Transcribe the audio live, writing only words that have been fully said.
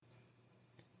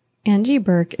Angie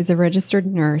Burke is a registered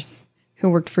nurse who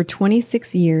worked for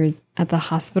 26 years at the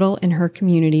hospital in her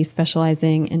community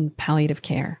specializing in palliative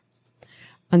care.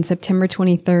 On September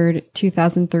 23,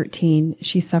 2013,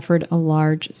 she suffered a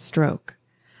large stroke.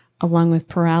 Along with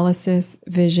paralysis,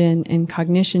 vision, and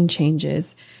cognition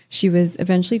changes, she was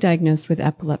eventually diagnosed with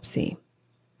epilepsy.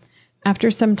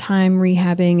 After some time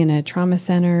rehabbing in a trauma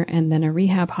center and then a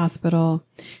rehab hospital,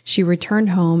 she returned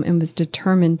home and was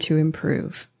determined to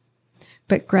improve.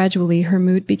 But gradually, her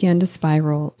mood began to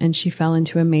spiral and she fell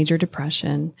into a major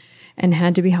depression and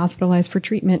had to be hospitalized for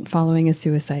treatment following a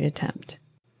suicide attempt.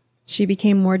 She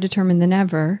became more determined than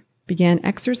ever, began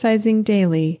exercising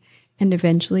daily, and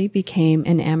eventually became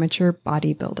an amateur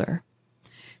bodybuilder.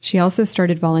 She also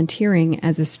started volunteering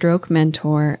as a stroke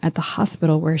mentor at the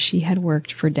hospital where she had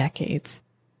worked for decades.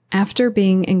 After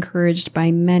being encouraged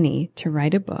by many to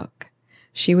write a book,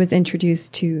 she was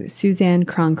introduced to Suzanne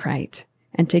Cronkite,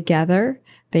 and together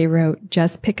they wrote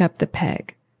Just Pick Up the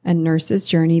Peg, A Nurse's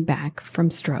Journey Back from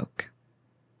Stroke.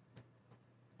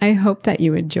 I hope that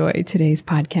you enjoy today's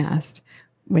podcast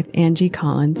with Angie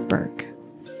Collins Burke.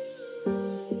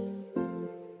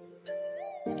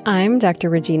 I'm Dr.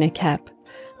 Regina Koepp.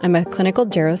 I'm a clinical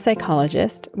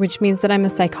geropsychologist, which means that I'm a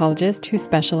psychologist who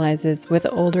specializes with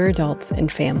older adults and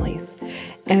families.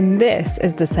 And this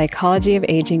is the Psychology of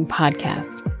Aging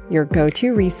podcast, your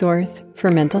go-to resource for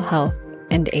mental health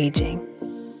and aging.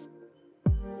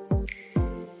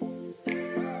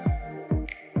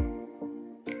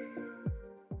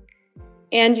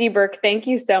 Angie Burke, thank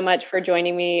you so much for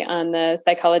joining me on the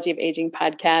Psychology of Aging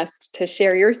podcast to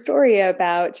share your story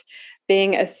about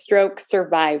being a stroke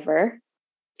survivor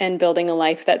and building a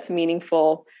life that's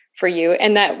meaningful for you.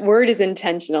 And that word is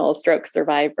intentional, stroke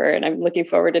survivor. And I'm looking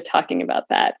forward to talking about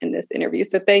that in this interview.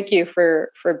 So thank you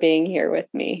for being here with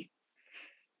me.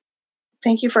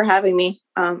 Thank you for having me.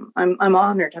 I'm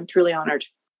honored. I'm truly honored.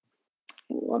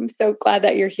 Well, I'm so glad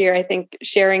that you're here. I think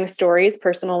sharing stories,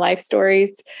 personal life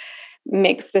stories,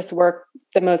 makes this work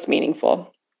the most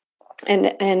meaningful.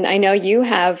 And I know you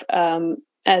have,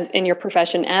 as in your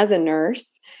profession as a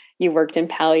nurse, you worked in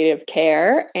palliative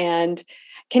care. And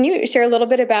can you share a little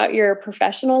bit about your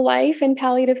professional life in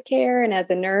palliative care and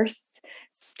as a nurse,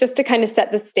 just to kind of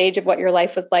set the stage of what your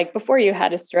life was like before you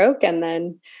had a stroke, and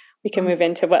then we can move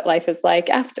into what life is like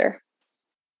after?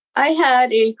 I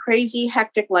had a crazy,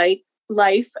 hectic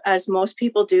life, as most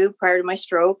people do prior to my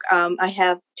stroke. I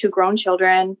have 2 grown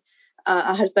children,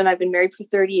 a husband. I've been married for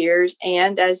 30 years.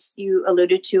 And as you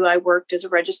alluded to, I worked as a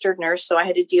registered nurse, so I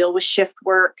had to deal with shift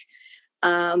work.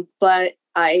 But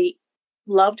I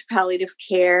loved palliative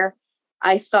care.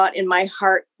 I thought in my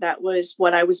heart that was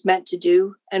what I was meant to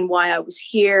do and why I was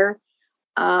here.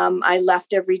 I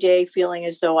left every day feeling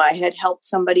as though I had helped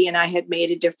somebody and I had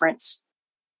made a difference.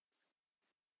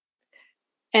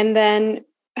 And then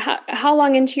how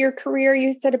long into your career?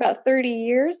 You said about 30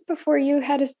 years before you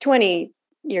had 20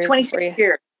 years. 26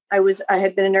 years. I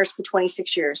had been a nurse for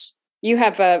 26 years. You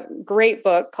have a great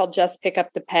book called Just Pick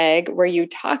Up the Peg, where you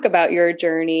talk about your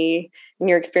journey and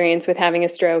your experience with having a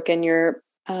stroke, and your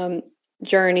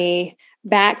journey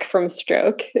back from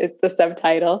stroke is the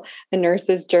subtitle, A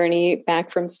Nurse's Journey Back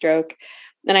from Stroke.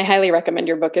 And I highly recommend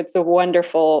your book. It's a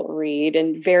wonderful read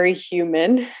and very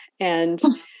human and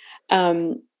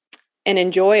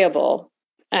enjoyable.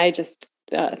 I just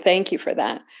thank you for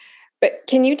that. But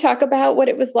can you talk about what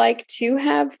it was like to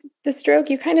have the stroke?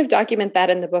 You kind of document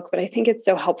that in the book, but I think it's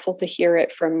so helpful to hear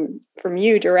it from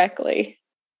you directly.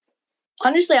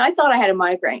 Honestly, I thought I had a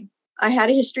migraine. I had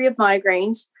a history of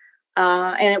migraines,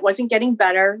 and it wasn't getting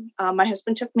better. My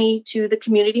husband took me to the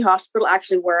community hospital,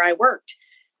 actually where I worked,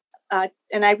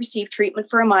 and I received treatment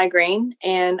for a migraine,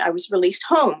 and I was released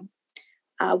home.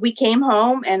 We came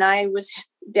home, and I was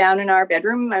down in our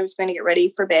bedroom. I was going to get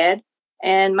ready for bed,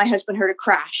 and my husband heard a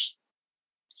crash.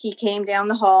 He came down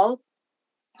the hall.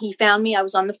 He found me. I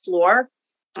was on the floor.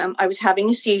 I was having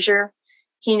a seizure.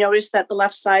 He noticed that the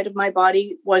left side of my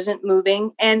body wasn't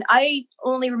moving. And I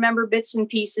only remember bits and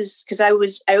pieces because I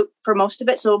was out for most of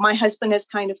it. So my husband has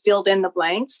kind of filled in the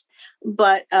blanks.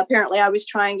 But apparently I was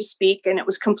trying to speak and it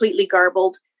was completely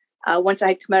garbled. Once I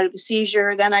had come out of the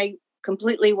seizure, then I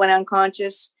completely went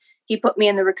unconscious. He put me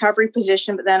in the recovery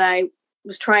position, but then I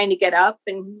was trying to get up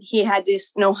and he had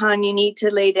this, "No, hon, you need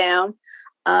to lay down."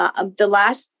 The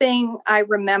last thing I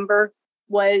remember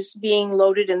was being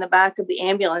loaded in the back of the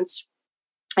ambulance,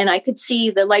 and I could see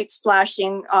the lights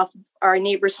flashing off of our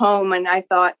neighbor's home. And I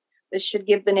thought this should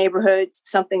give the neighborhood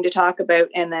something to talk about,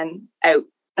 and then out.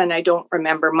 And I don't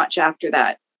remember much after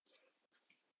that.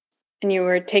 And you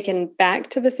were taken back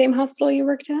to the same hospital you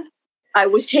worked at? I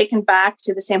was taken back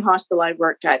to the same hospital I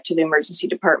worked at, to the emergency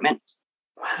department.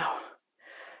 Wow. Wow.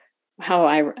 How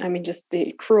I mean, just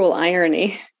the cruel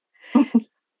irony.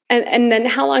 And then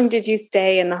how long did you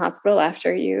stay in the hospital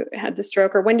after you had the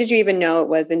stroke, or when did you even know it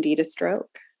was indeed a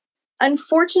stroke?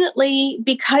 Unfortunately,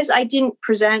 because I didn't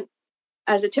present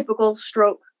as a typical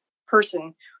stroke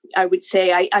person, I would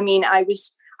say,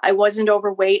 I wasn't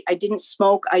overweight. I didn't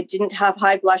smoke. I didn't have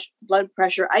high blood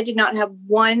pressure. I did not have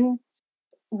one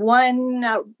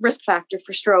risk factor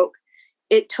for stroke.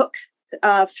 It took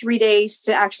 3 days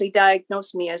to actually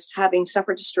diagnose me as having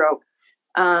suffered a stroke.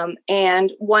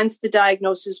 And once the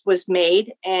diagnosis was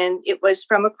made, and it was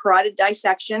from a carotid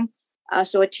dissection,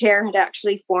 so a tear had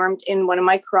actually formed in one of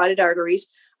my carotid arteries,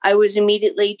 I was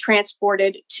immediately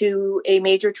transported to a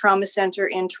major trauma center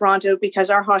in Toronto because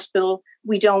our hospital,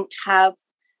 we don't have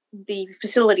the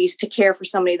facilities to care for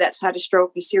somebody that's had a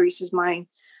stroke as serious as mine.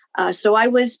 So I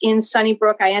was in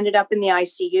Sunnybrook. I ended up in the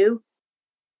ICU,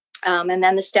 and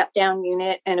then the step-down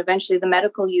unit, and eventually the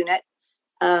medical unit.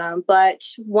 But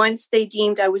once they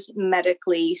deemed I was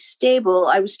medically stable,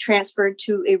 I was transferred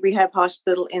to a rehab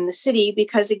hospital in the city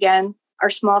because, again, our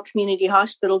small community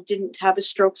hospital didn't have a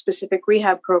stroke-specific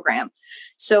rehab program.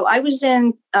 So I was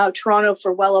in Toronto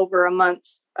for well over a month,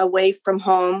 away from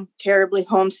home, terribly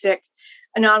homesick,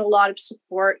 and not a lot of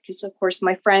support because, of course,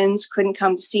 my friends couldn't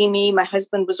come to see me. My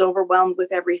husband was overwhelmed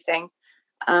with everything.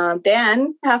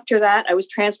 Then after that, I was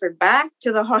transferred back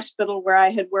to the hospital where I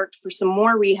had worked for some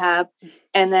more rehab.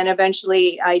 And then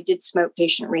eventually I did some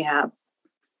outpatient rehab.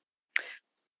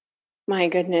 My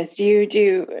goodness. Do you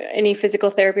do any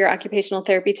physical therapy or occupational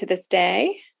therapy to this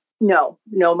day? No,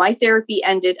 my therapy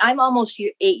ended. I'm almost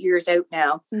 8 years out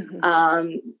now.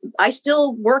 Mm-hmm. I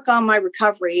still work on my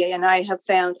recovery, and I have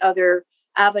found other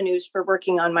avenues for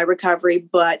working on my recovery,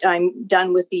 but I'm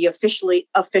done with the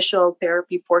official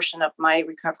therapy portion of my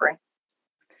recovery.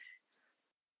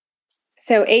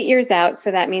 So 8 years out.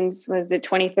 So that means, was it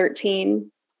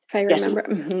 2013? If I remember.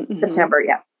 Yes. September.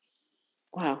 Yeah.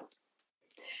 Wow.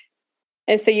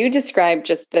 And so you described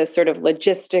just the sort of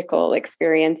logistical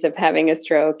experience of having a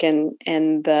stroke and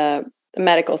the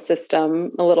medical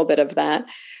system, a little bit of that.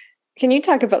 Can you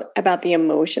talk about the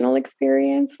emotional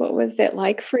experience? What was it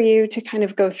like for you to kind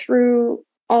of go through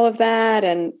all of that?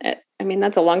 And I mean,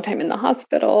 that's a long time in the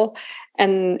hospital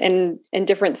and in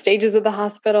different stages of the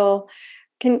hospital.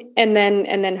 And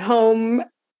then home.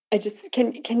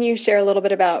 Can you share a little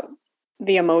bit about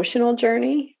the emotional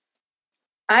journey?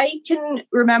 I can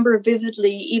remember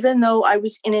vividly, even though I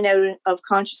was in and out of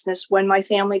consciousness, when my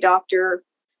family doctor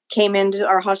came into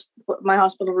my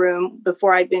hospital room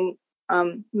before I'd been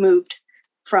moved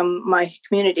from my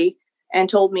community and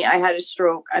told me I had a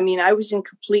stroke. I mean, I was in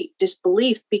complete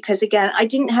disbelief because, again, I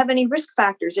didn't have any risk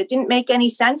factors. It didn't make any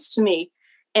sense to me.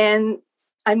 And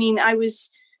I mean, I was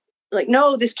like,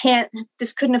 no, this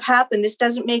couldn't have happened. This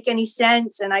doesn't make any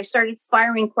sense. And I started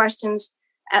firing questions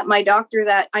at my doctor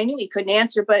that I knew he couldn't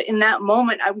answer. But in that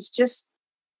moment, I was just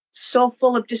so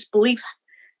full of disbelief.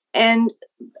 And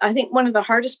I think one of the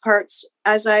hardest parts,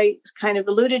 as I kind of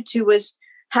alluded to, was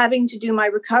having to do my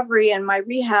recovery and my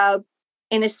rehab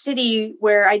in a city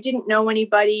where I didn't know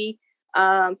anybody.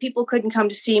 People couldn't come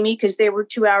to see me because they were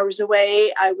 2 hours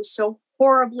away. I was so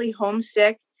horribly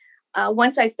homesick.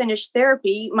 Once I finished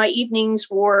therapy, my evenings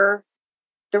there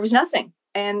was nothing.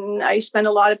 And I spent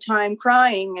a lot of time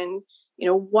crying and,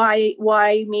 why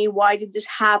me? Why did this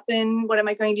happen? What am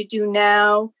I going to do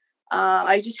now?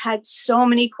 I just had so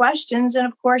many questions. And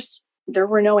of course, there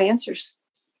were no answers.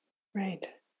 Right.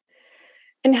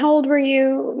 And how old were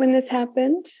you when this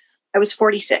happened? I was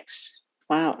 46.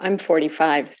 Wow. I'm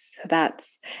 45. So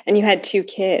and you had 2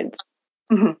 kids.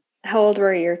 Mm-hmm. How old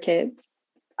were your kids?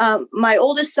 My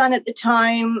oldest son at the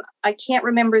time, I can't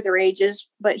remember their ages,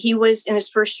 but he was in his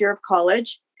first year of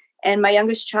college. And my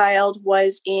youngest child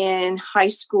was in high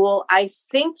school. I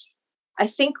think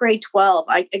grade 12.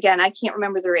 I can't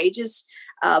remember their ages.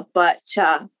 But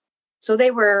so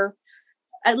they were,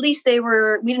 we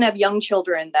didn't have young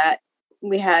children that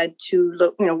we had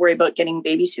to worry about getting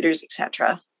babysitters,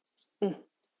 etc. I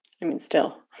mean,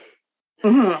 still,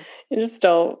 mm-hmm. You just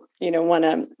still, want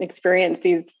to experience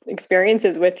these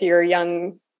experiences with your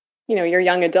young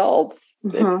adults.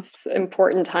 Mm-hmm. It's an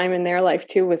important time in their life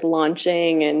too, with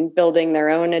launching and building their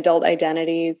own adult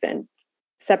identities and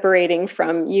separating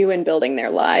from you and building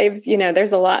their lives.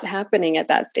 There's a lot happening at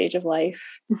that stage of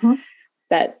life. Mm-hmm.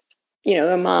 That,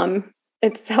 a mom,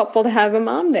 it's helpful to have a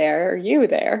mom there or you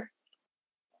there.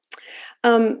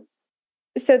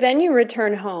 So then you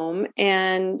return home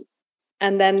and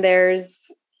then there's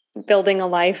building a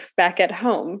life back at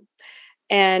home.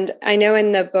 And I know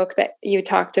in the book that you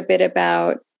talked a bit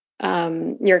about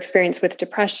your experience with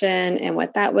depression and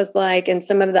what that was like, and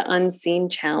some of the unseen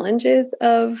challenges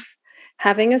of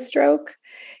having a stroke.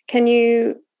 Can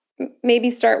you maybe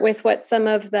start with what some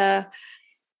of the,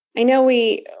 I know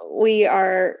we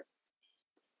are,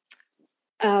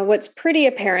 what's pretty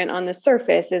apparent on the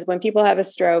surface is when people have a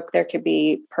stroke, there could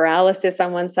be paralysis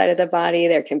on one side of the body,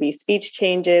 there can be speech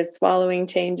changes, swallowing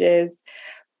changes,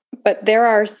 but there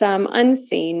are some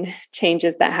unseen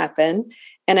changes that happen.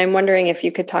 And I'm wondering if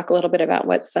you could talk a little bit about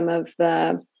what some of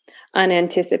the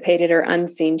unanticipated or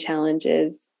unseen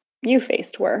challenges you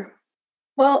faced were.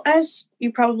 Well, as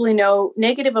you probably know,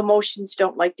 negative emotions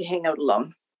don't like to hang out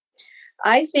alone.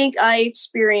 I think I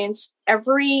experienced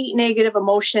every negative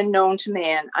emotion known to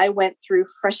man. I went through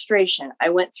frustration. I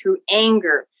went through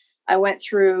anger. I went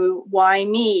through why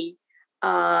me.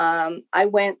 I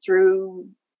went through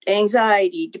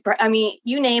anxiety.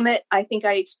 You name it. I think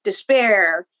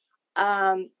despair.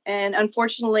 And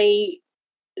unfortunately,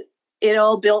 it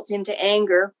all built into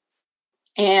anger.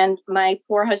 And my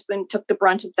poor husband took the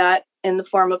brunt of that in the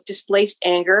form of displaced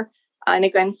anger. And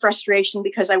again, frustration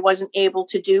because I wasn't able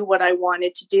to do what I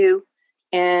wanted to do.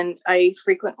 And I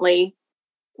frequently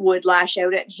would lash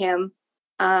out at him.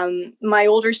 My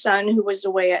older son, who was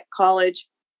away at college,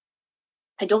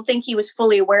 I don't think he was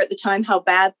fully aware at the time how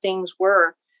bad things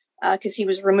were because he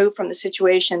was removed from the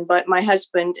situation. But my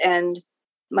husband and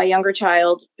my younger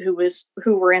child, who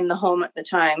were in the home at the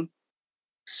time,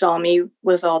 saw me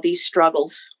with all these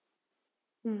struggles.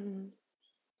 Mm-hmm.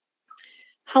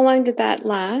 How long did that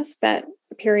last, that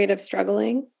period of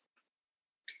struggling?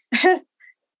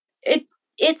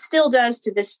 It still does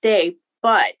to this day,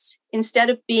 but instead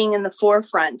of being in the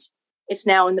forefront, it's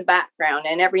now in the background.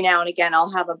 And every now and again,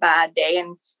 I'll have a bad day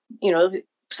and,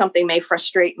 something may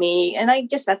frustrate me. And I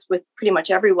guess that's with pretty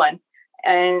much everyone.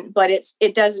 But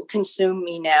it doesn't consume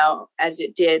me now as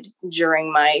it did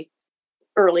during my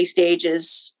early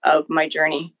stages of my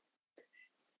journey.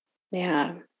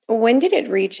 Yeah. When did it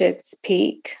reach its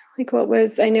peak?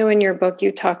 I know in your book,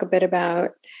 you talk a bit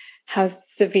about how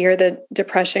severe the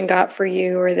depression got for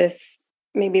you, or this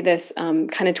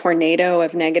kind of tornado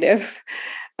of negative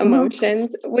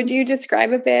emotions. Mm-hmm. Would you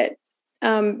describe a bit?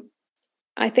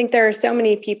 I think there are so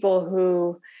many people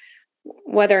who,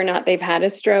 whether or not they've had a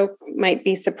stroke, might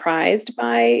be surprised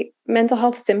by mental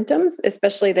health symptoms,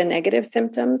 especially the negative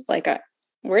symptoms, like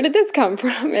where did this come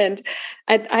from? And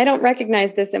I don't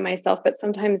recognize this in myself, but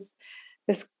sometimes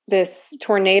this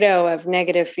tornado of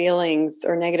negative feelings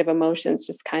or negative emotions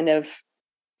just kind of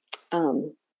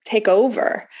take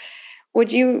over.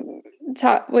 Would you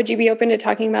be open to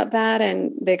talking about that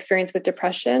and the experience with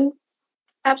depression?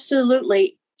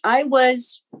 Absolutely. I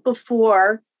was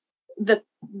before the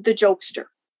jokester.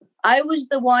 I was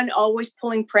the one always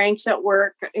pulling pranks at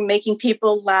work and making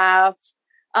people laugh,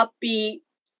 upbeat.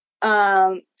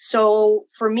 So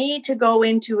for me to go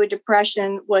into a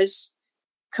depression was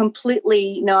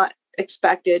completely not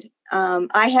expected.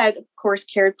 I had, of course,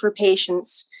 cared for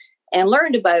patients and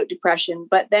learned about depression,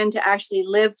 but then to actually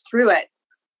live through it,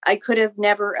 I could have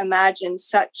never imagined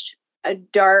such a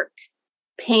dark,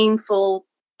 painful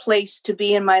place to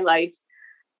be in my life.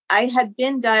 I had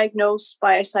been diagnosed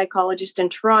by a psychologist in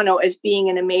Toronto as being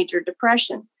in a major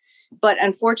depression, but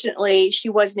unfortunately, she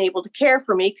wasn't able to care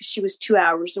for me because she was 2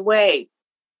 hours away.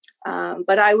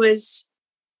 But I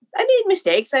made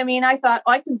mistakes. I thought,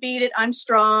 I can beat it. I'm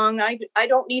strong. I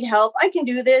don't need help. I can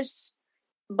do this.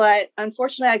 But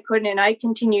unfortunately, I couldn't. And I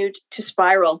continued to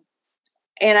spiral.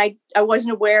 And I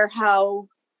wasn't aware how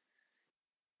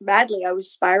badly I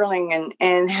was spiraling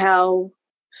and how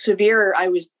severe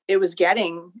it was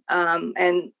getting.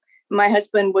 And my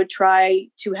husband would try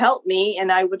to help me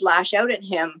and I would lash out at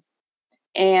him.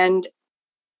 And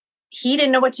he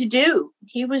didn't know what to do.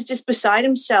 He was just beside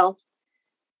himself.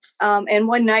 And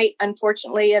one night,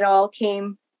 unfortunately, it all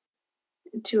came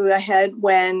to a head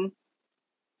when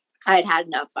I had had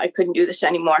enough. I couldn't do this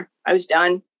anymore. I was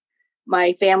done.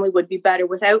 My family would be better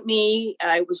without me.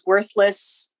 I was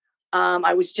worthless.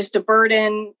 I was just a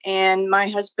burden. And my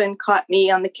husband caught me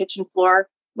on the kitchen floor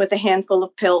with a handful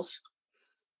of pills.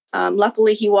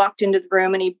 Luckily, he walked into the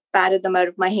room and he batted them out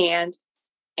of my hand.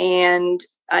 And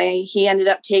he ended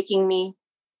up taking me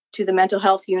to the mental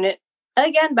health unit,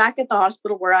 again, back at the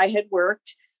hospital where I had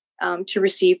worked, to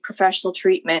receive professional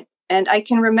treatment. And I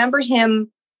can remember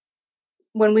him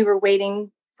when we were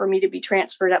waiting for me to be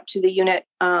transferred up to the unit,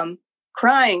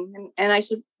 crying. And I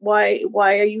said, why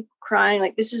are you crying?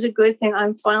 Like, this is a good thing.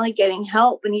 I'm finally getting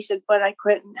help. And he said, but I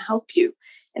couldn't help you.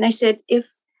 And I said,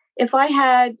 if I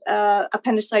had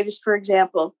appendicitis, for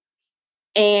example,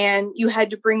 and you had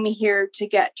to bring me here to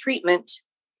get treatment,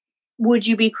 would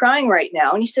you be crying right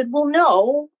now? And he said, well,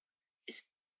 no,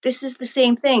 this is the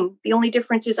same thing. The only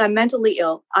difference is I'm mentally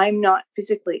ill. I'm not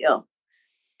physically ill.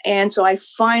 And so I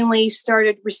finally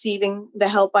started receiving the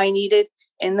help I needed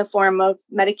in the form of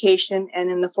medication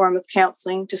and in the form of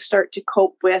counseling to start to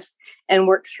cope with and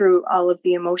work through all of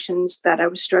the emotions that I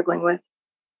was struggling with.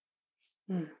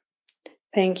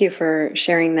 Thank you for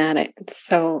sharing that.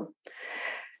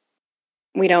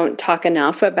 We don't talk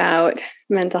enough about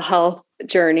mental health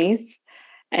journeys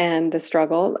and the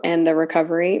struggle and the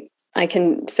recovery. I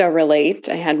can so relate.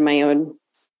 I had my own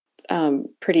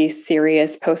pretty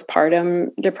serious postpartum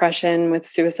depression with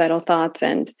suicidal thoughts,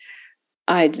 and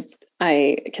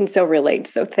I can so relate.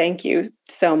 So thank you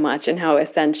so much, and how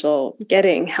essential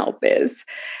getting help is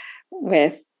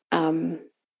with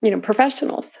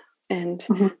professionals, and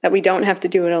that we don't have to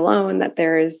do it alone, that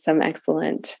there is some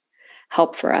excellent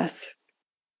help for us.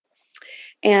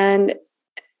 And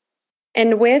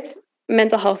with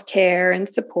mental health care and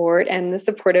support and the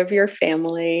support of your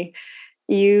family,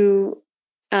 you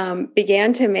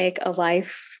began to make a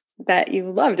life that you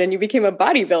loved, and you became a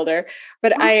bodybuilder.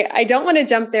 But I don't want to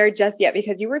jump there just yet,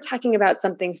 because you were talking about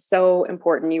something so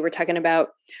important. You were talking about,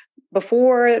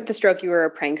 before the stroke, you were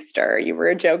a prankster, you were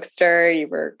a jokester, you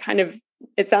were kind of,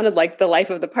 it sounded like the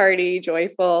life of the party,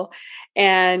 joyful.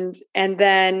 And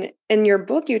then in your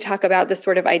book, you talk about this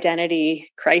sort of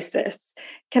identity crisis.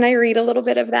 Can I read a little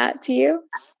bit of that to you?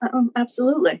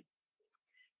 Absolutely.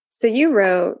 So you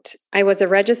wrote, "I was a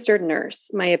registered nurse.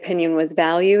 My opinion was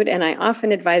valued, and I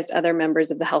often advised other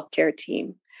members of the healthcare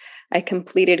team. I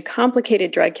completed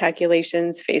complicated drug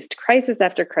calculations, faced crisis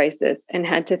after crisis, and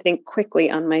had to think quickly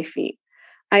on my feet.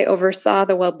 I oversaw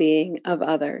the well-being of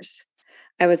others.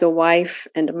 I was a wife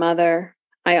and mother.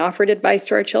 I offered advice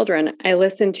to our children. I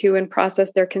listened to and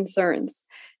processed their concerns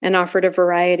and offered a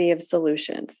variety of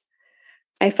solutions.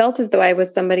 I felt as though I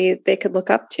was somebody they could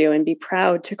look up to and be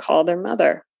proud to call their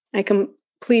mother. I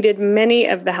completed many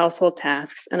of the household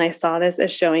tasks, and I saw this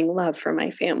as showing love for my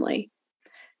family.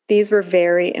 These were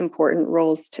very important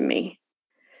roles to me."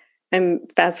 I'm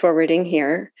fast forwarding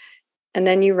here. And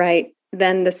then you write,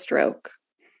 "Then the stroke.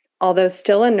 Although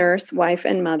still a nurse, wife,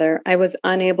 and mother, I was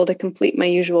unable to complete my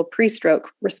usual pre-stroke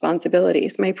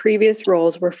responsibilities. My previous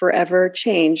roles were forever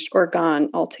changed or gone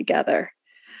altogether.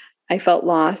 I felt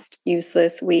lost,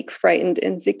 useless, weak, frightened,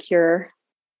 insecure,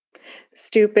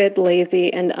 stupid,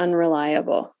 lazy, and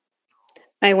unreliable.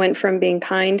 I went from being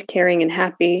kind, caring, and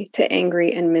happy to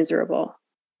angry and miserable.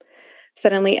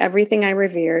 Suddenly, everything I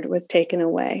revered was taken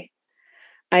away.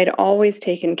 I'd always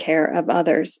taken care of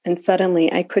others, and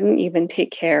suddenly I couldn't even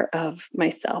take care of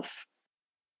myself.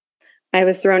 I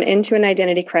was thrown into an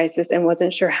identity crisis and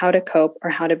wasn't sure how to cope or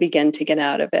how to begin to get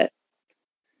out of it."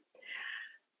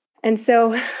 And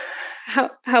so,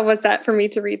 how was that for me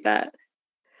to read that?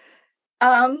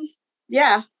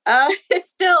 Yeah, it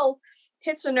still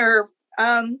hits a nerve.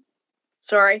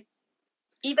 Sorry.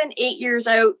 Even 8 years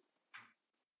out,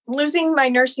 losing my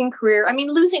nursing career, I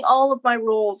mean, losing all of my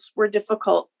roles were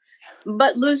difficult,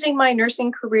 but losing my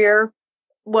nursing career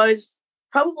was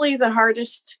probably the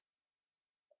hardest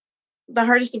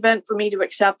event for me to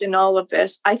accept in all of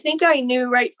this. I think I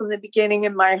knew right from the beginning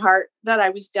in my heart that I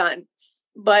was done,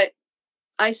 but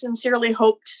I sincerely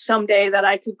hoped someday that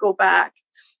I could go back.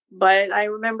 But I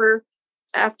remember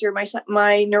after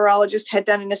my neurologist had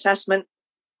done an assessment,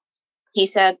 he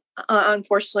said,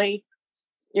 "Unfortunately,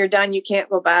 you're done. You can't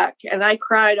go back." And I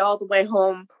cried all the way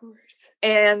home. Of course.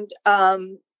 And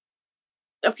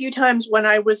a few times when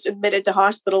I was admitted to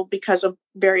hospital because of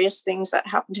various things that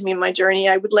happened to me in my journey,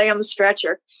 I would lay on the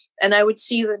stretcher and I would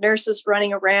see the nurses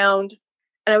running around.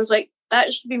 And I was like,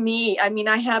 that should be me. I mean,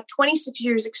 I have 26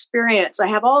 years experience. I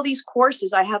have all these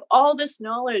courses. I have all this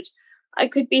knowledge. I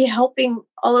could be helping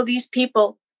all of these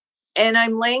people. And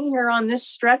I'm laying here on this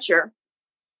stretcher.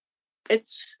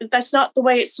 That's not the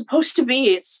way it's supposed to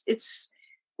be.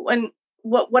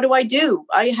 What do I do?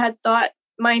 I had thought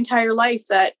my entire life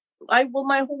that my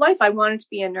whole life I wanted to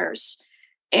be a nurse.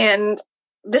 And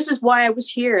this is why I was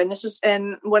here.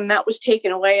 And when that was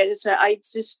taken away, I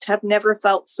just have never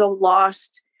felt so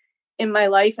lost in my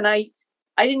life. And I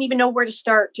didn't even know where to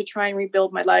start to try and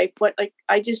rebuild my life.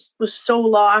 I just was so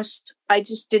lost. I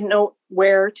just didn't know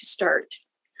where to start.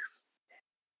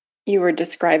 You were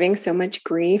describing so much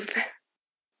grief.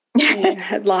 You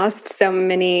had lost so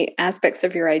many aspects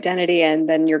of your identity, and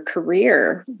then your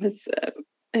career was,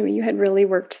 you had really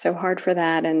worked so hard for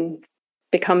that and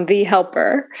become the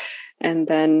helper, and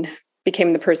then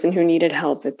became the person who needed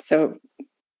help. It's so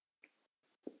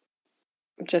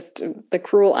just the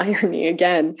cruel irony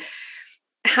again.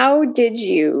 How did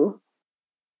you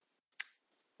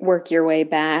work your way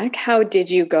back? How did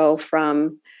you go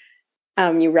from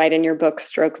You write in your book,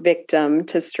 Stroke Victim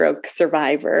to Stroke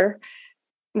Survivor.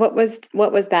 What was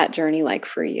that journey like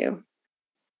for you?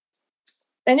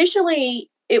 Initially,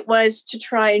 it was to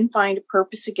try and find a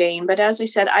purpose again. But as I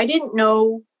said, I didn't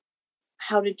know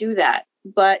how to do that.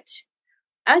 But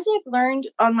as I've learned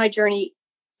on my journey,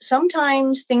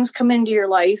 sometimes things come into your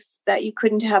life that you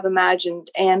couldn't have imagined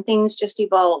and things just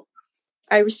evolve.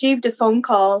 I received a phone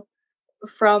call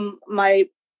from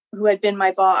who had been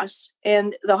my boss,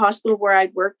 and the hospital where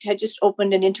I'd worked had just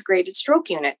opened an integrated stroke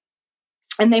unit.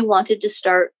 And they wanted to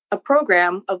start a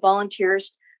program of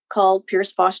volunteers called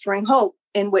Peers Fostering Hope,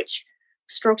 in which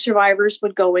stroke survivors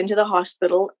would go into the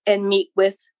hospital and meet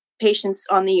with patients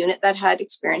on the unit that had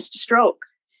experienced a stroke.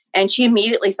 And she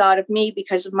immediately thought of me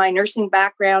because of my nursing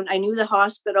background. I knew the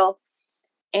hospital,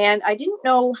 and I didn't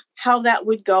know how that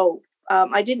would go.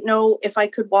 I didn't know if I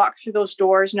could walk through those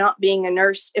doors, not being a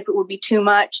nurse, if it would be too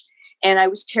much. And I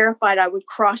was terrified I would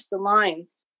cross the line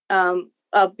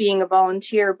of being a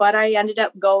volunteer, but I ended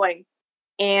up going.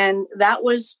 And that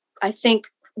was, I think,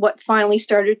 what finally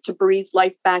started to breathe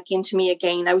life back into me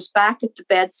again. I was back at the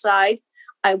bedside.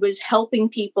 I was helping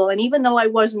people. And even though I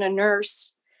wasn't a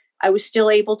nurse, I was still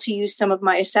able to use some of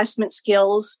my assessment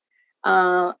skills.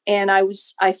 And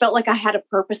I felt like I had a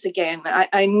purpose again.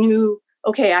 I knew,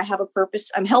 okay, I have a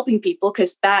purpose. I'm helping people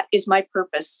because that is my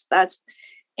purpose.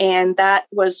 And that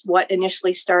was what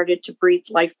initially started to breathe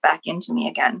life back into me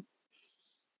again.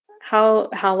 How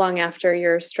long after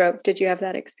your stroke did you have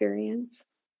that experience?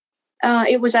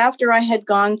 It was after I had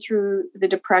gone through the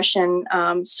depression.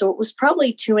 So it was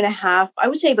probably I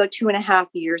would say about 2.5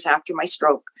 years after my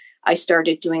stroke, I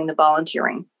started doing the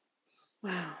volunteering.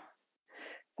 Wow.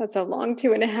 That's a long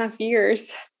 2.5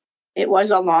 years. It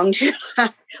was a long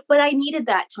 2.5, but I needed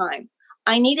that time.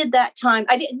 I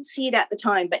didn't see it at the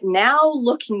time, but now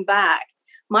looking back,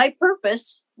 my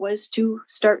purpose was to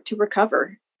start to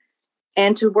recover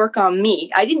and to work on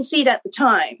me. I didn't see it at the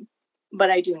time,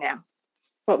 but I do now.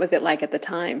 What was it like at the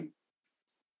time?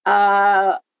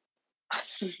 I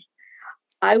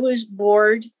was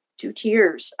bored to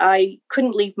tears. I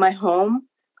couldn't leave my home.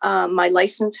 My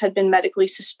license had been medically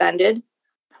suspended.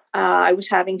 I was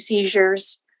having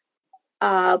seizures.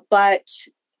 But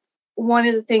one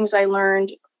of the things I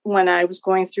learned when I was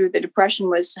going through the depression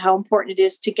was how important it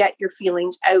is to get your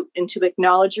feelings out and to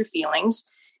acknowledge your feelings.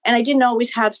 And I didn't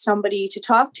always have somebody to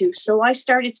talk to. So I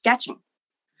started sketching.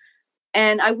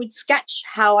 And I would sketch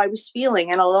how I was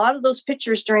feeling. And a lot of those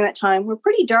pictures during that time were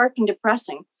pretty dark and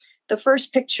depressing. The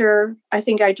first picture I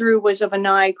think I drew was of a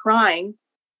Nye crying.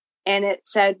 And it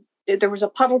said, there was a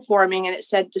puddle forming and it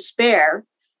said despair.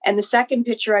 And the second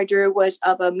picture I drew was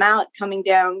of a mallet coming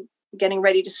down, getting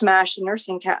ready to smash a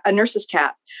nurse's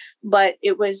cap. But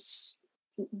it was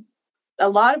a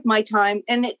lot of my time,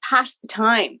 and it passed the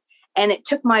time. And it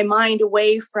took my mind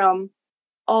away from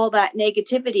all that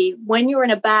negativity. When you're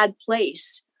in a bad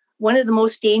place, one of the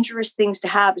most dangerous things to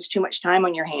have is too much time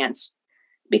on your hands,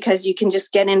 because you can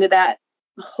just get into that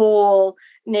whole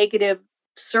negative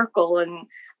circle. And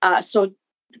so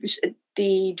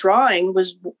the drawing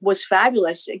was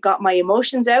fabulous. It got my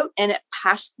emotions out and it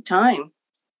passed the time.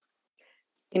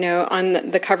 You know,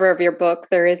 on the cover of your book,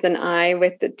 there is an eye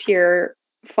with the tear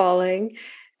falling.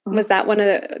 Was that one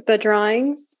of the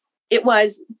drawings? It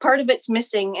was. Part of it's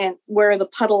missing, and where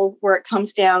it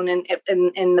comes down, and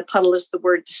the puddle is the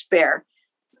word despair.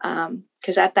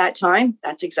 Because at that time,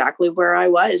 that's exactly where I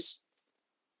was.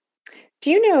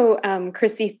 Do you know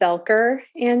Chrissy Thelker,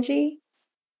 Angie?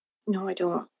 No, I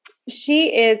don't. She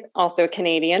is also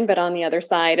Canadian, but on the other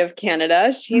side of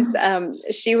Canada. She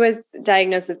was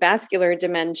diagnosed with vascular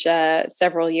dementia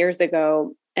several years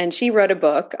ago, and she wrote a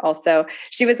book also.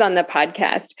 She was on the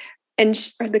podcast, and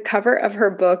the cover of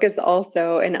her book is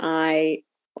also an eye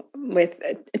with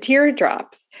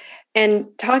teardrops, and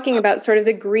talking about sort of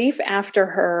the grief after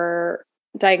her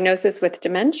diagnosis with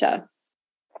dementia.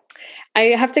 I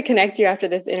have to connect you after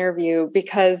this interview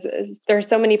because there are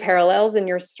so many parallels in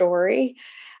your story.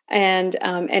 And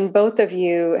both of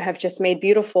you have just made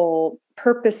beautiful,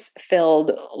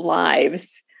 purpose-filled lives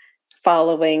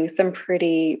following some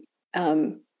pretty,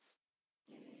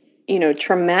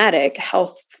 traumatic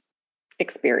health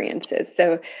experiences.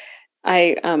 So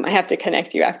I have to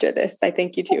connect you after this. I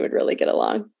think you two would really get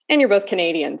along. And you're both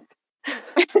Canadians.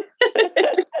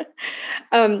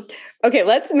 Okay,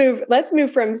 let's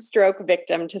move from stroke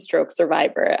victim to stroke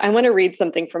survivor. I want to read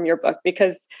something from your book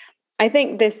because I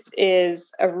think this is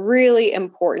a really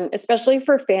important, especially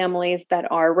for families that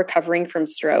are recovering from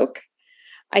stroke.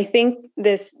 I think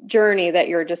this journey that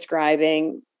you're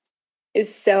describing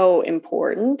is so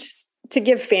important to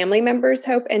give family members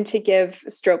hope and to give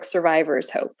stroke survivors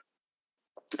hope.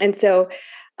 And so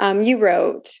you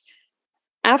wrote,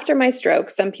 after my stroke,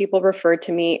 some people referred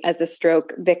to me as a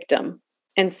stroke victim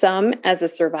and some as a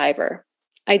survivor.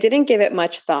 I didn't give it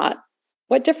much thought.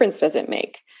 What difference does it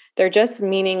make? They're just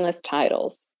meaningless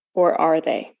titles, or are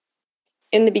they?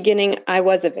 In the beginning, I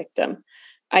was a victim.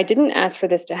 I didn't ask for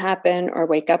this to happen or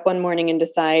wake up one morning and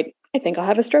decide, I think I'll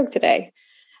have a stroke today.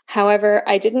 However,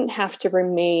 I didn't have to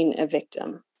remain a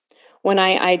victim. When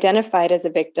I identified as a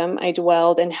victim, I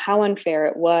dwelled in how unfair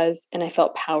it was, and I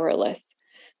felt powerless.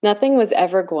 Nothing was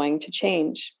ever going to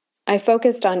change. I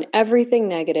focused on everything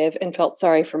negative and felt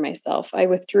sorry for myself. I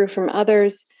withdrew from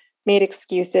others, made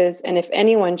excuses, and if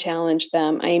anyone challenged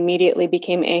them, I immediately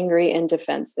became angry and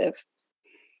defensive.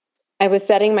 I was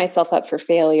setting myself up for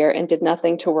failure and did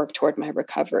nothing to work toward my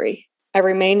recovery. I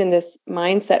remained in this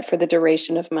mindset for the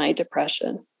duration of my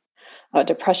depression.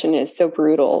 Depression is so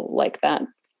brutal like that.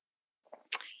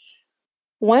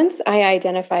 Once I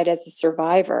identified as a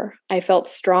survivor, I felt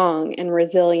strong and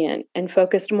resilient and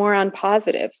focused more on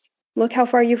positives. Look how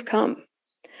far you've come.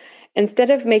 Instead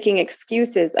of making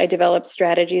excuses, I developed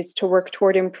strategies to work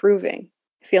toward improving.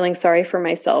 Feeling sorry for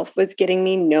myself was getting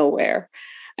me nowhere.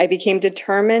 I became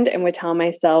determined and would tell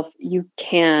myself, you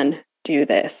can do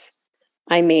this.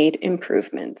 I made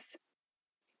improvements.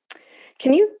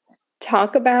 Can you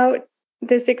talk about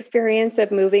this experience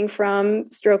of moving from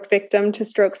stroke victim to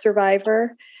stroke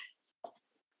survivor?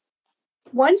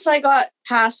 Once I got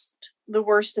past the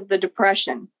worst of the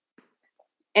depression,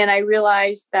 and I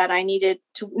realized that I needed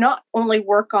to not only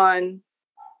work on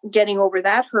getting over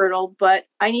that hurdle, but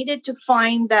I needed to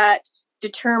find that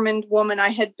determined woman I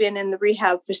had been in the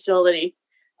rehab facility.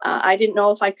 I didn't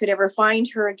know if I could ever find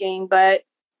her again, but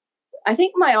I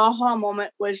think my aha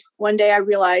moment was one day I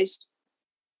realized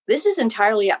this is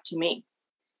entirely up to me.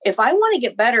 If I want to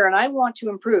get better and I want to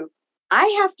improve, I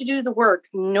have to do the work.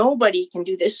 Nobody can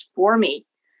do this for me.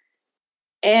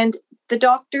 And the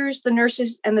doctors, the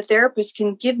nurses, and the therapists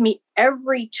can give me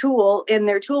every tool in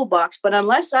their toolbox, but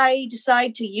unless I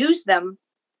decide to use them,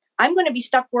 I'm going to be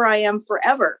stuck where I am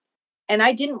forever. And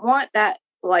I didn't want that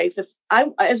life.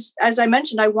 As I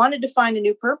mentioned, I wanted to find a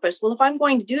new purpose. Well, if I'm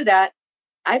going to do that,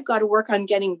 I've got to work on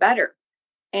getting better.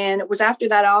 And it was after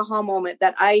that aha moment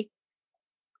that I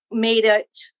made it,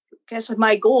 I guess,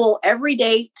 my goal every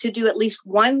day to do at least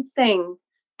one thing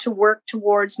to work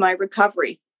towards my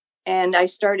recovery. And I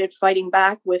started fighting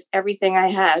back with everything I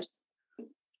had.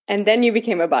 And then you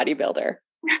became a bodybuilder.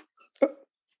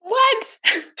 What?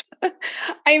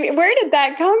 I mean, where did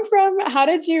that come from? How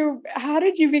did you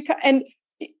become, and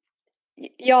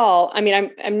y'all, I mean,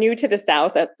 I'm new to the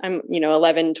South. I'm,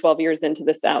 11, 12 years into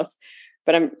the South,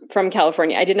 but I'm from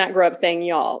California. I did not grow up saying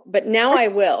y'all, but now I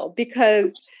will,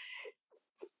 because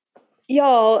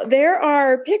y'all, there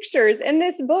are pictures in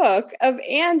this book of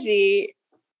Angie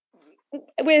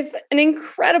with an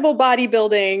incredible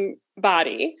bodybuilding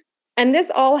body. And this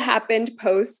all happened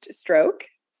post-stroke.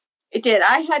 It did.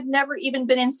 I had never even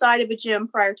been inside of a gym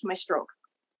prior to my stroke.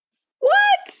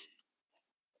 What?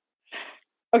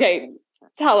 Okay,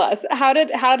 tell us, how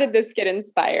did this get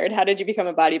inspired? How did you become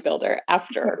a bodybuilder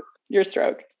after your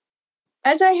stroke?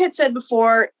 As I had said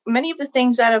before, many of the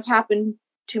things that have happened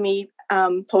to me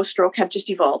post-stroke have just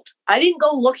evolved. I didn't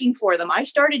go looking for them. I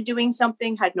started doing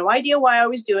something, had no idea why I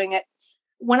was doing it.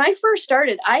 When I first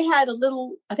started, I had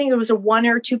I think it was a 1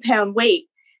 or 2 pound weight.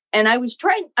 And I was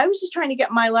just trying to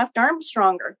get my left arm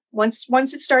stronger once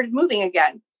it started moving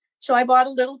again. So I bought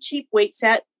a little cheap weight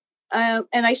set and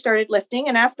I started lifting.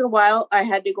 And after a while, I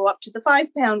had to go up to the 5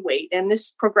 pound weight. And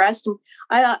this progressed. And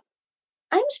I thought,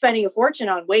 I'm spending a fortune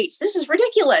on weights. This is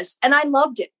ridiculous. And I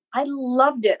loved it. I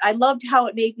loved it. I loved how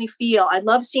it made me feel. I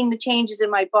love seeing the changes in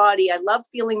my body. I love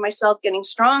feeling myself getting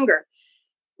stronger.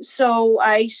 So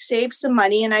I saved some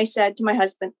money and I said to my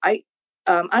husband, I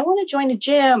want to join a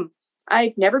gym.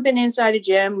 I've never been inside a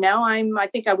gym. Now I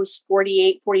think I was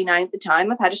 48, 49 at the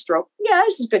time. I've had a stroke. Yeah,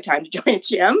 this is a good time to join a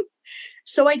gym.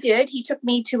 So I did. He took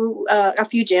me to a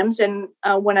few gyms. And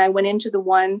when I went into the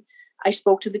one, I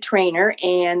spoke to the trainer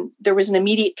and there was an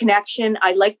immediate connection.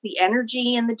 I liked the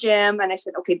energy in the gym. And I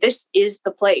said, okay, this is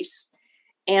the place.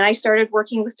 And I started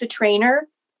working with the trainer.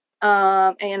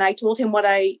 And I told him what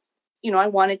I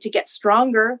wanted to get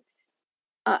stronger.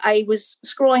 I was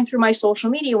scrolling through my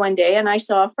social media one day and I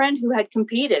saw a friend who had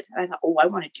competed. I thought, I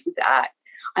want to do that.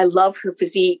 I love her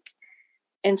physique.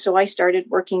 And so I started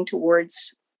working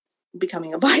towards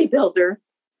becoming a bodybuilder.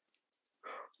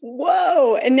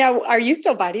 Whoa. And now, are you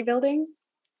still bodybuilding?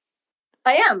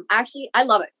 I am. Actually, I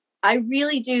love it. I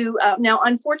really do. Now,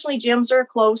 unfortunately, gyms are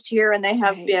closed here and they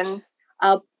have been,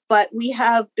 but we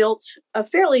have built a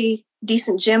fairly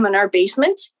decent gym in our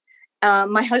basement.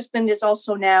 My husband is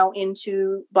also now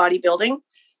into bodybuilding.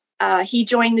 He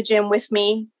joined the gym with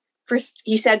me.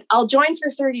 He said, I'll join for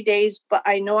 30 days, but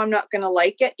I know I'm not going to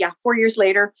like it. Yeah, 4 years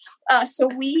later.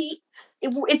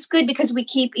 It's good because we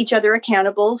keep each other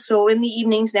accountable. So in the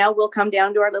evenings now, we'll come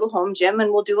down to our little home gym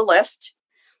and we'll do a lift.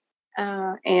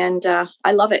 And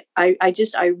I love it. I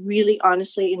really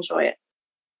honestly enjoy it.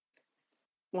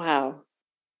 Wow.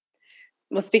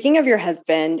 Well, speaking of your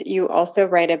husband, you also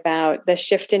write about the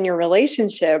shift in your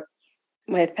relationship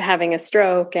with having a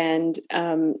stroke and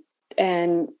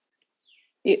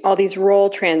all these role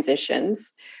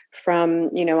transitions from,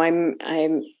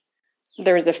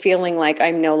 there's a feeling like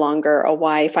I'm no longer a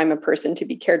wife, I'm a person to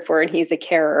be cared for, and he's a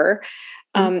carer.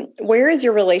 Where is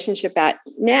your relationship at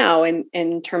now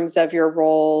in terms of your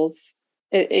roles?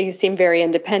 You seem very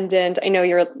independent. I know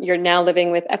you're now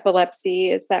living with epilepsy.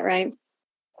 Is that right?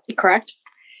 Correct.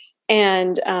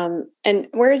 And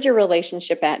where is your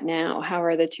relationship at now? How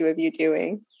are the two of you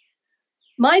doing?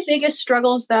 My biggest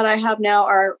struggles that I have now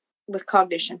are with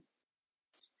cognition.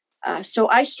 So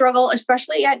I struggle,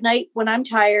 especially at night when I'm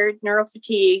tired,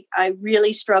 neurofatigue. I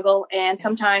really struggle. And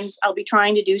sometimes I'll be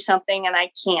trying to do something and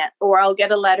I can't, or I'll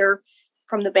get a letter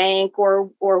from the bank or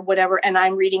whatever, and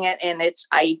I'm reading it and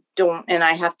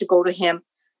I have to go to him.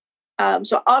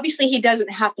 So obviously he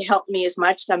doesn't have to help me as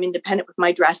much. I'm independent with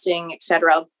my dressing,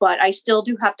 etc. But I still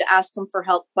do have to ask him for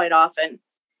help quite often.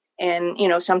 And,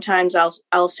 sometimes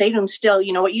I'll say to him still,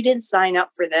 you know what, you didn't sign up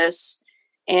for this.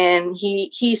 And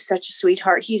he's such a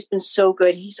sweetheart. He's been so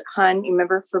good. He's a hun, you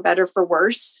remember, for better, for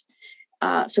worse.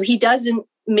 So he doesn't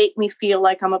make me feel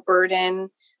like I'm a burden.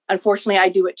 Unfortunately, I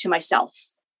do it to myself.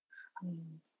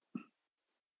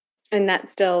 And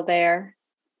that's still there?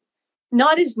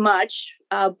 Not as much,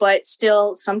 but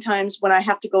still sometimes when I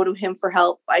have to go to him for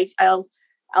help,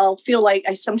 I'll feel like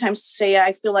I sometimes say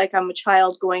I feel like I'm a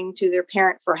child going to their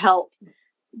parent for help.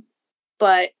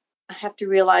 But I have to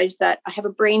realize that I have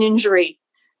a brain injury.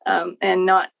 And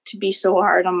not to be so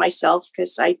hard on myself,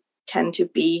 because I tend to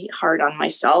be hard on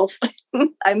myself.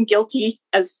 I'm guilty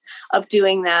of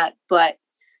doing that,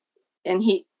 and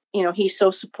he's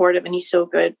so supportive and he's so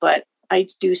good, but I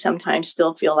do sometimes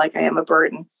still feel like I am a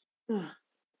burden. Well,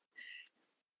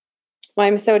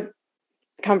 I'm so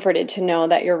comforted to know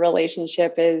that your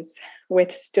relationship has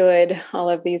withstood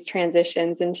all of these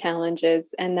transitions and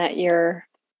challenges, and that you're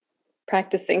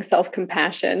practicing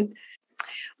self-compassion.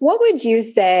 What would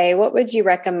you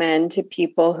recommend to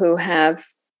people who have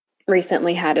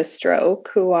recently had a stroke,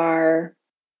 who are,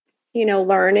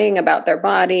 learning about their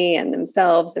body and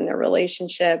themselves and their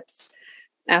relationships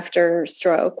after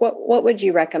stroke? What would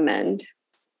you recommend?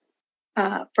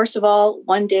 First of all,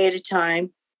 1 day at a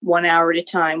time, 1 hour at a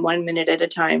time, 1 minute at a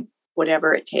time,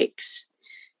 whatever it takes.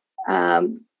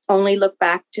 Only look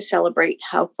back to celebrate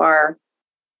how far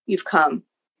you've come.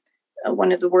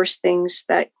 One of the worst things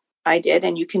that I did,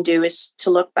 and you can do, is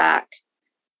to look back.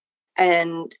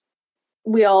 And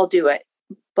we all do it,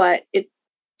 but the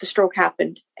stroke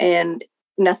happened, and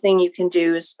nothing you can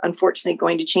do is unfortunately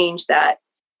going to change that.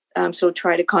 So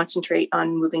try to concentrate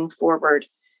on moving forward.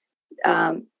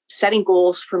 Setting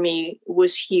goals for me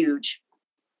was huge.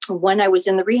 When I was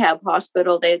in the rehab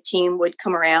hospital, the team would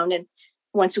come around, and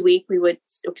once a week we would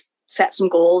set some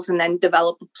goals and then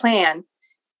develop a plan.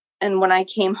 And when I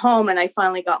came home and I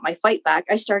finally got my fight back,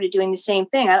 I started doing the same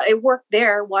thing. It worked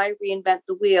there. Why reinvent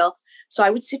the wheel? So I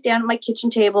would sit down at my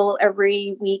kitchen table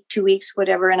every week, 2 weeks,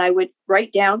 whatever, and I would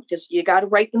write down, because you got to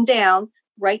write down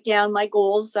my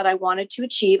goals that I wanted to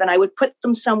achieve, and I would put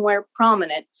them somewhere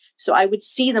prominent. So I would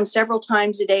see them several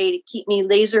times a day to keep me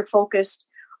laser focused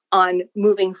on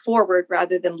moving forward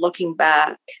rather than looking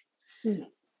back. And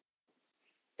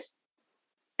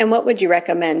what would you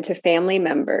recommend to family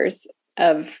members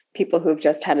of people who've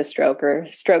just had a stroke or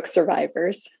stroke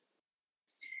survivors?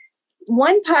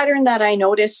 One pattern that I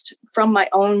noticed from my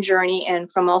own journey and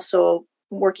from also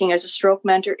working as a stroke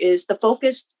mentor is the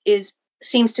focus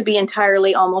seems to be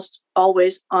entirely, almost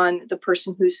always, on the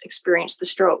person who's experienced the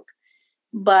stroke,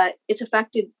 but it's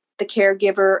affected the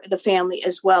caregiver, the family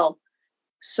as well.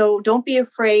 So don't be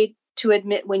afraid to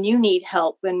admit when you need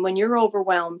help and when you're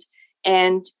overwhelmed,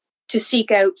 and to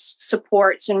seek out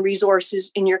supports and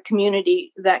resources in your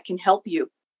community that can help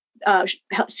you.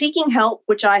 Seeking help,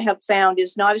 which I have found,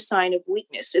 is not a sign of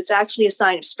weakness. It's actually a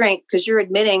sign of strength, because you're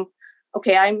admitting,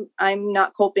 okay, I'm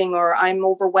not coping, or I'm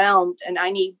overwhelmed, and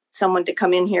I need someone to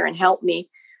come in here and help me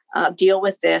deal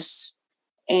with this.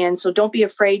 And so don't be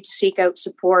afraid to seek out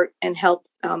support and help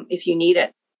if you need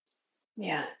it.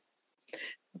 Yeah.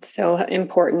 It's so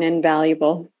important and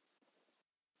valuable.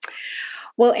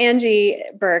 Well, Angie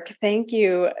Burke, thank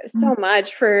you so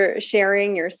much for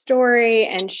sharing your story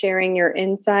and sharing your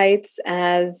insights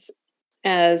as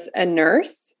a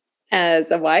nurse,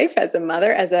 as a wife, as a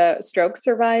mother, as a stroke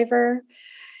survivor,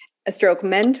 a stroke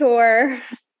mentor.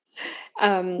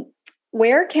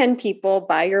 Where can people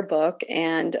buy your book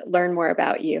and learn more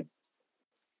about you?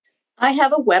 I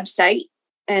have a website,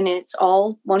 and it's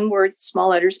all one word, small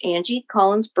letters,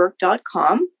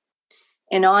 angiecollinsburke.com.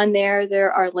 And on there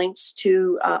are links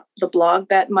to the blog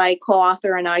that my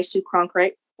co-author and I, Sue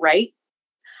Cronkite, write.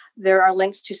 There are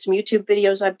links to some YouTube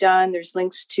videos I've done. There's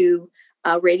links to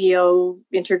radio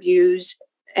interviews.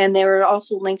 And there are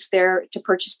also links there to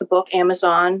purchase the book.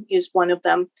 Amazon is one of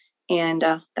them. And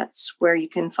that's where you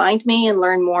can find me and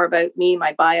learn more about me.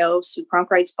 My bio, Sue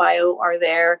Cronkite's bio are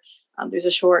there. There's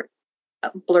a short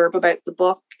blurb about the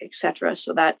book, etc.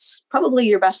 So that's probably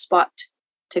your best spot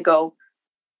to go.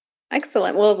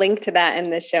 Excellent. We'll link to that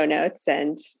in the show notes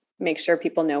and make sure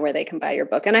people know where they can buy your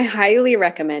book. And I highly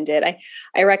recommend it.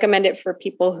 I recommend it for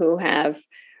people who have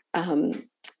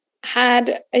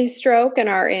had a stroke and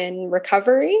are in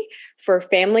recovery, for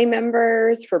family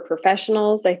members, for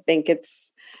professionals. I think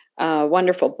it's a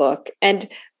wonderful book. And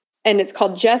it's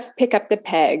called Just Pick Up the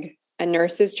Peg, A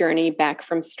Nurse's Journey Back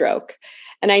from Stroke.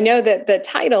 And I know that the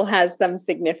title has some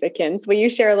significance. Will you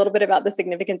share a little bit about the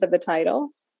significance of the title?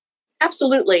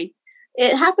 Absolutely.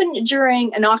 It happened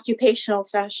during an occupational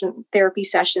therapy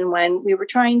session when we were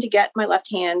trying to get my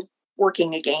left hand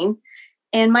working again.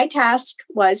 And my task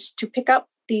was to pick up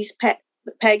these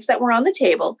pegs that were on the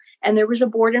table. And there was a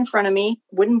board in front of me,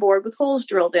 wooden board with holes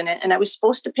drilled in it. And I was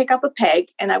supposed to pick up a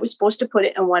peg and I was supposed to put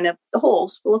it in one of the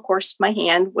holes. Well, of course, my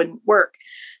hand wouldn't work.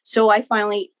 So I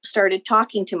finally started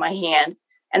talking to my hand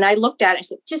and I looked at it and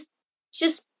said,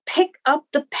 just pick up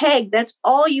the peg. That's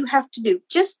all you have to do.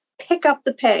 Just pick up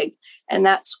the peg. And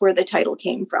that's where the title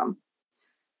came from.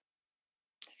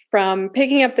 From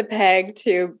picking up the peg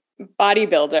to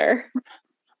bodybuilder.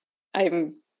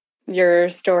 Your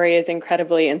story is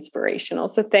incredibly inspirational.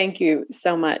 So thank you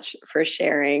so much for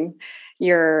sharing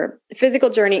your physical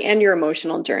journey and your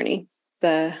emotional journey,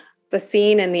 the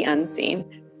seen and the unseen.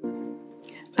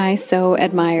 I so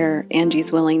admire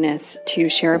Angie's willingness to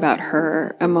share about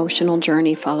her emotional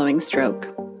journey following stroke.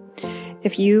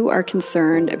 If you are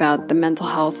concerned about the mental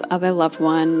health of a loved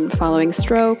one following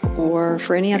stroke or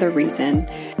for any other reason,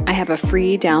 I have a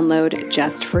free download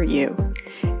just for you.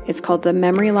 It's called the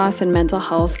Memory Loss and Mental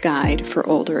Health Guide for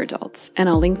Older Adults, and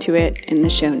I'll link to it in the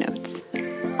show notes.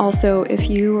 Also, if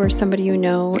you or somebody you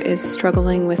know is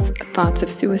struggling with thoughts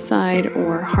of suicide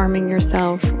or harming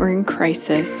yourself or in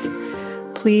crisis,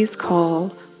 please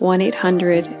call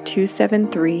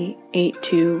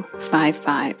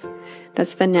 1-800-273-8255.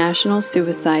 That's the National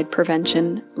Suicide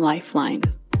Prevention Lifeline.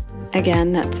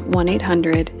 Again, that's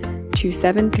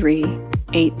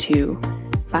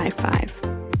 1-800-273-8255.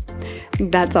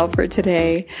 That's all for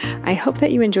today. I hope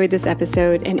that you enjoyed this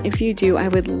episode, and if you do, I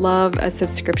would love a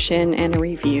subscription and a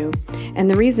review. And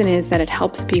the reason is that it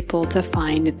helps people to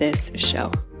find this show.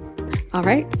 All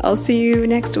right, I'll see you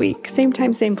next week. Same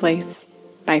time, same place.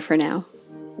 Bye for now.